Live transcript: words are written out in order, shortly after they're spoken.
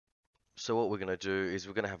So what we're going to do is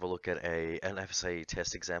we're going to have a look at an FSAE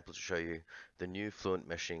test example to show you the new Fluent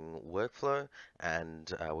meshing workflow,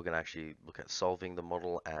 and we're going to actually look at solving the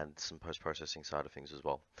model and some post-processing side of things as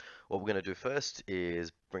well. What we're going to do first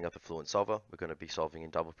is bring up the Fluent solver. We're going to be solving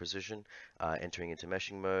in double precision, entering into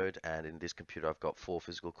meshing mode, and in this computer I've got 4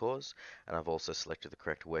 physical cores, and I've also selected the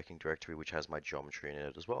correct working directory which has my geometry in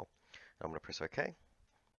it as well. And I'm going to press OK, and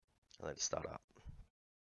let it start up.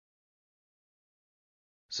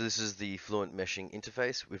 So this is the Fluent meshing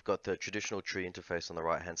interface. We've got the traditional tree interface on the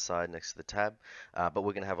right hand side next to the tab, but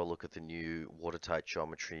we're going to have a look at the new watertight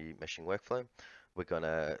geometry meshing workflow. We're going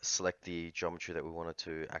to select the geometry that we wanted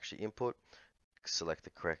to actually input, select the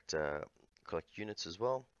correct units as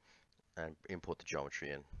well, and import the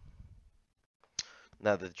geometry in.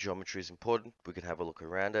 Now that the geometry is important, we can have a look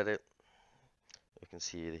around at it. You can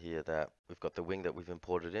see here that we've got the wing that we've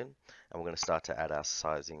imported in, and we're going to start to add our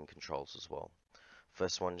sizing controls as well.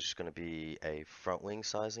 First one is just going to be a front wing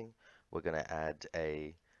sizing. We're going to add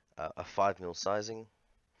a 5mm sizing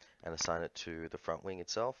and assign it to the front wing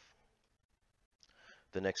itself.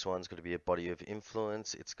 The next one is going to be a body of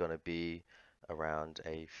influence. It's going to be around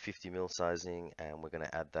a 50mm sizing, and we're going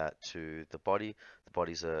to add that to the body. The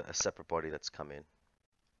body's a separate body that's come in.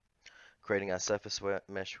 Creating our surface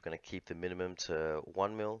mesh, we're going to keep the minimum to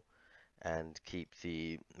 1mm and keep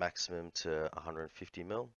the maximum to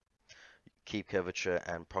 150mm. Keep curvature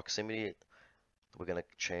and proximity. We're going to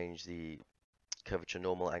change the curvature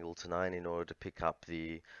normal angle to 9 in order to pick up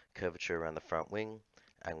the curvature around the front wing,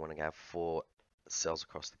 and we're going to have 4 cells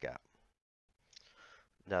across the gap.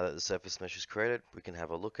 Now that the surface mesh is created, we can have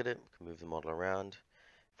a look at it. We can move the model around.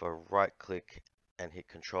 If I right click and hit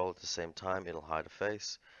control at the same time, it'll hide a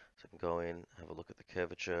face. So I can go in, have a look at the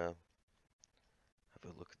curvature, have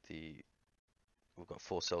a look at we've got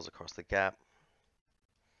 4 cells across the gap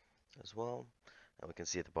as well, and we can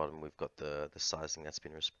see at the bottom we've got the sizing that's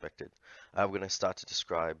been respected. We're going to start to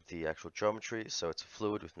describe the actual geometry. So it's a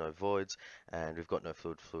fluid with no voids, and we've got no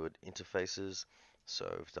fluid interfaces. So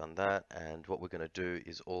we've done that, and what we're going to do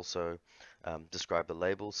is also describe the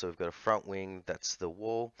label. So we've got a front wing, that's the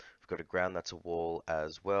wall. We've got a ground, that's a wall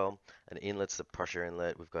as well. An inlet's the pressure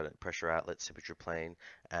inlet. We've got a pressure outlet, temperature plane,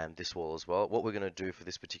 and this wall as well. What we're going to do for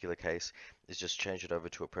this particular case is just change it over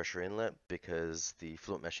to a pressure inlet, because the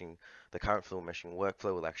current Fluent meshing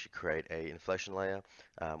workflow will actually create a inflation layer,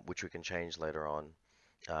 which we can change later on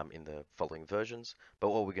in the following versions.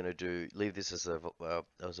 But what we're going to do, leave this as a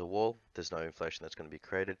wall. There's no inflation that's going to be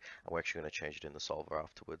created, and we're actually going to change it in the solver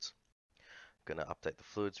afterwards. We're going to update the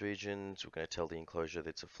fluids regions. We're going to tell the enclosure that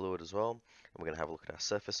it's a fluid as well, and we're going to have a look at our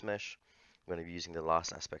surface mesh. We're going to be using the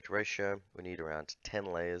last aspect ratio. We need around 10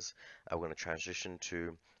 layers. We're going to transition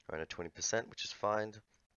to around a 20%, which is fine,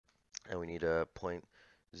 and we need a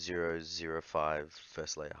 0.005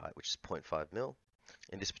 first layer height, which is 0.5mm.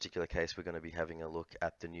 In this particular case, we're going to be having a look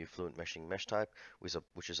at the new Fluent meshing mesh type,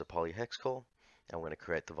 which is a polyhex core, and we're going to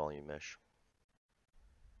create the volume mesh.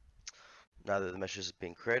 Now that the mesh has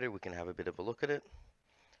been created, we can have a bit of a look at it.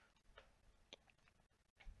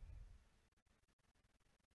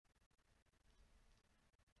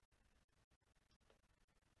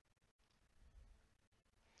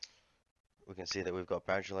 We can see that we've got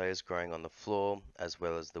boundary layers growing on the floor as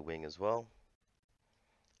well as the wing as well.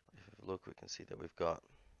 If we look, we can see that we've got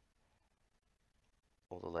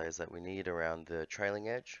all the layers that we need around the trailing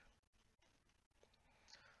edge.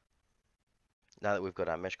 Now that we've got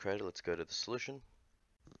our mesh created, let's go to the solution.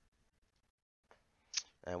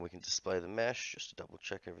 And we can display the mesh just to double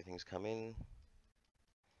check everything's come in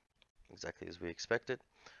exactly as we expected.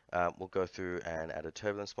 We'll go through and add a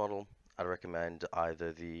turbulence model. I'd recommend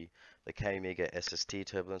either the K-Omega SST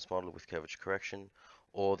turbulence model with curvature correction,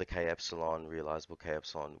 or the K-Epsilon realizable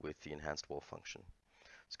K-Epsilon with the enhanced wall function.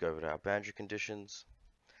 Let's go over to our boundary conditions,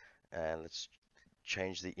 and let's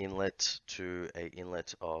change the inlet to an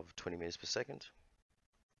inlet of 20 meters per second.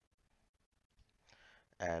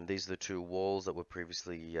 And these are the 2 walls that were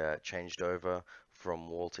previously changed over from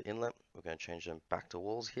wall to inlet. We're going to change them back to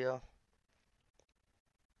walls here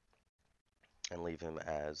and leave them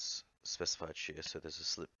as specified shear, so there's a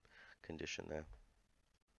slip condition there.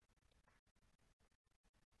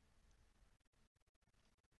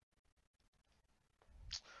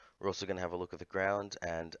 We're also going to have a look at the ground,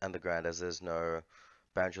 and the ground, as there's no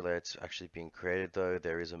boundary layer it's actually being created, though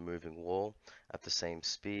there is a moving wall at the same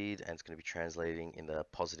speed, and it's going to be translating in the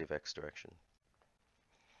positive x direction.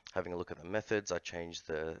 Having a look at the methods, I changed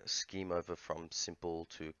the scheme over from simple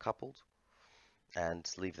to coupled, and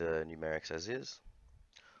leave the numerics as is.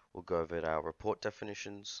 We'll go over our report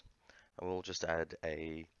definitions, and we'll just add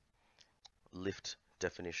a lift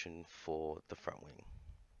definition for the front wing.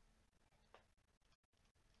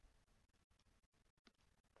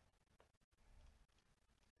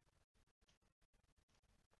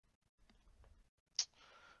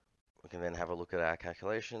 can then have a look at our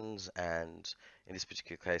calculations, and in this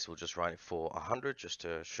particular case we'll just run it for 100 just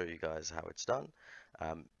to show you guys how it's done.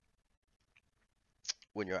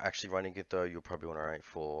 When you're actually running it though, you'll probably want to run it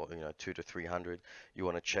for 2 to 300. You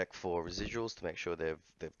want to check for residuals to make sure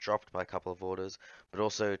they've dropped by a couple of orders, but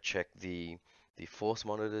also check the force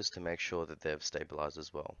monitors to make sure that they've stabilized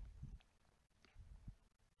as well.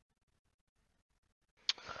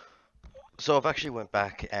 So I've actually went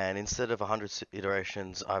back, and instead of 100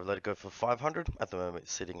 iterations, I've let it go for 500. At the moment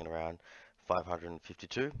it's sitting at around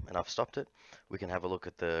 552, and I've stopped it. We can have a look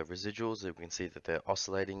at the residuals. We can see that they're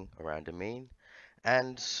oscillating around a mean,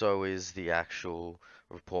 and so is the actual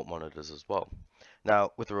report monitors as well.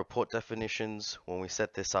 Now, with the report definitions, when we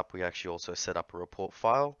set this up, we actually also set up a report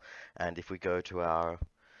file, and if we go to our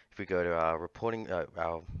reporting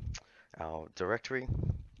our directory,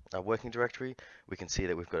 our working directory, we can see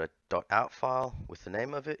that we've got a .out file with the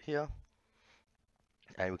name of it here,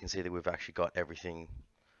 and we can see that we've actually got everything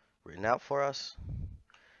written out for us.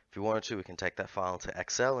 If we wanted to, we can take that file to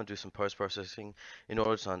Excel and do some post-processing in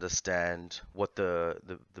order to understand what the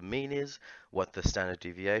mean is, what the standard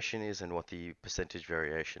deviation is, and what the percentage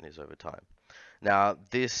variation is over time. Now,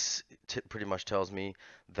 this pretty much tells me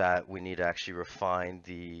that we need to actually refine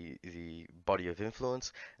the body of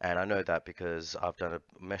influence, and I know that because I've done a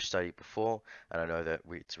mesh study before, and I know that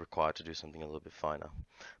it's required to do something a little bit finer.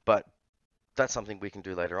 But that's something we can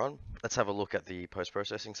do later on. Let's have a look at the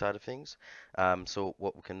post-processing side of things. So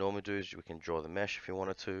what we can normally do is we can draw the mesh if you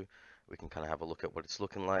wanted to. We can kind of have a look at what it's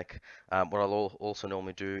looking like. What I'll also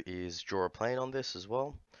normally do is draw a plane on this as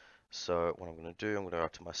well. So what I'm going to do, I'm going to go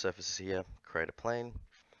up to my surfaces here, create a plane.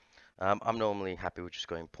 I'm normally happy with just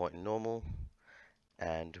going point and normal,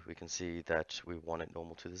 and we can see that we want it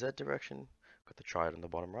normal to the Z direction. Got the triad on the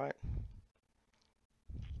bottom right.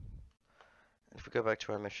 And if we go back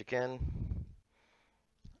to our mesh again,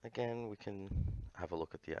 we can have a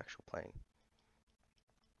look at the actual plane.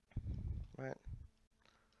 Right.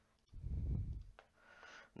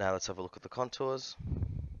 Now let's have a look at the contours.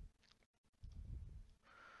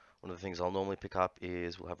 One of the things I'll normally pick up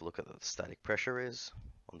is we'll have a look at what the static pressure is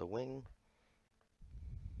on the wing.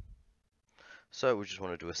 So we just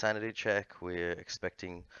want to do a sanity check. We're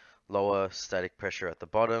expecting lower static pressure at the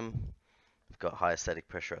bottom. We've got higher static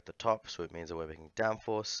pressure at the top, so it means that we're making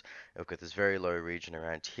downforce. And we've got this very low region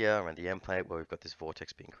around here, around the end plate, where we've got this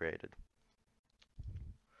vortex being created.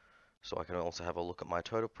 So I can also have a look at my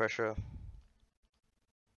total pressure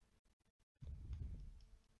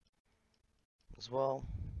as well.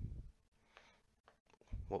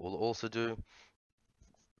 What we'll also do,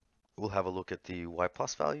 we'll have a look at the Y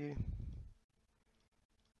plus value.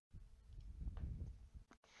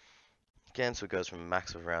 Again, so it goes from a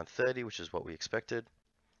max of around 30, which is what we expected.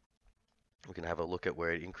 We can have a look at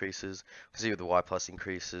where it increases. We can see the Y plus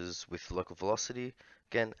increases with local velocity,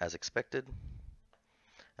 again, as expected.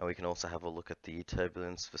 And we can also have a look at the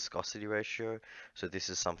turbulence viscosity ratio. So this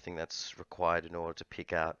is something that's required in order to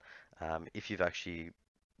pick out if you've actually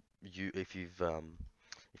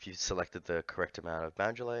if you've selected the correct amount of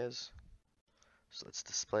boundary layers. So let's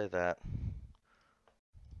display that.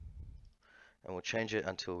 And we'll change it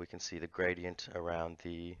until we can see the gradient around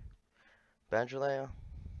the boundary layer.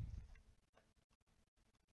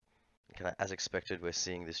 And as expected, we're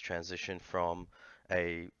seeing this transition from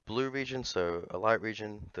a blue region, so a light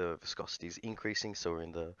region, the viscosity is increasing, so we're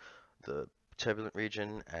in the turbulent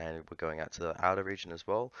region, and we're going out to the outer region as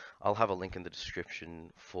well. I'll have a link in the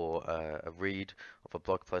description for a read of a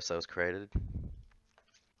blog post that was created.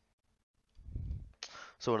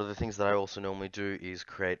 So one of the things that I also normally do is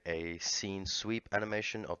create a scene sweep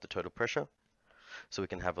animation of the total pressure. So we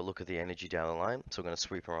can have a look at the energy down the line. So we're going to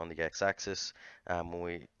sweep around the x-axis. When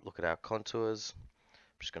we look at our contours,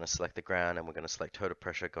 I'm just going to select the ground, and we're going to select total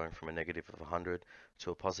pressure going from a negative of 100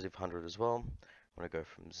 to a positive 100 as well. I'm going to go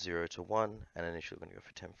from 0 to 1, and initially we're going to go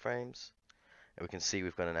for 10 frames. And we can see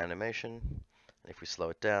we've got an animation. And if we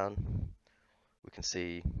slow it down, we can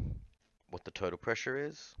see what the total pressure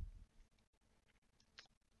is.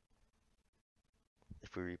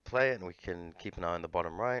 If we replay it, and we can keep an eye on the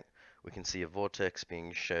bottom right, we can see a vortex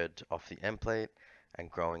being shed off the end plate and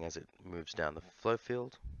growing as it moves down the flow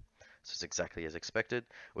field. So it's exactly as expected.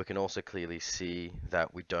 We can also clearly see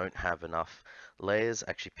that we don't have enough layers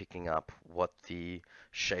actually picking up what the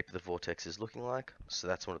shape of the vortex is looking like. So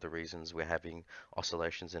that's one of the reasons we're having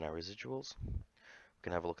oscillations in our residuals. We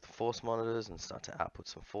can have a look at the force monitors and start to output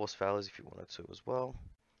some force values if you wanted to as well.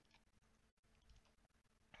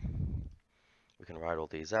 We can write all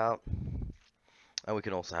these out. And we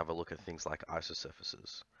can also have a look at things like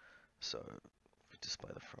isosurfaces. So if we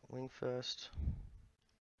display the front wing first.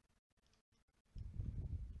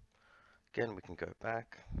 Again, we can go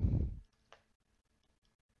back.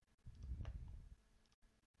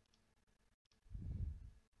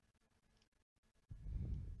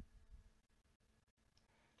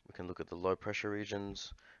 We can look at the low pressure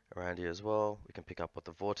regions around here as well. We can pick up what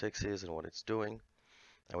the vortex is and what it's doing.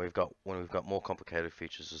 And when we've got more complicated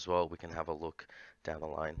features as well, we can have a look down the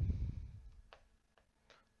line.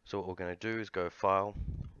 So what we're going to do is go File,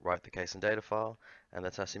 write the case and data file, and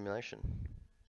that's our simulation.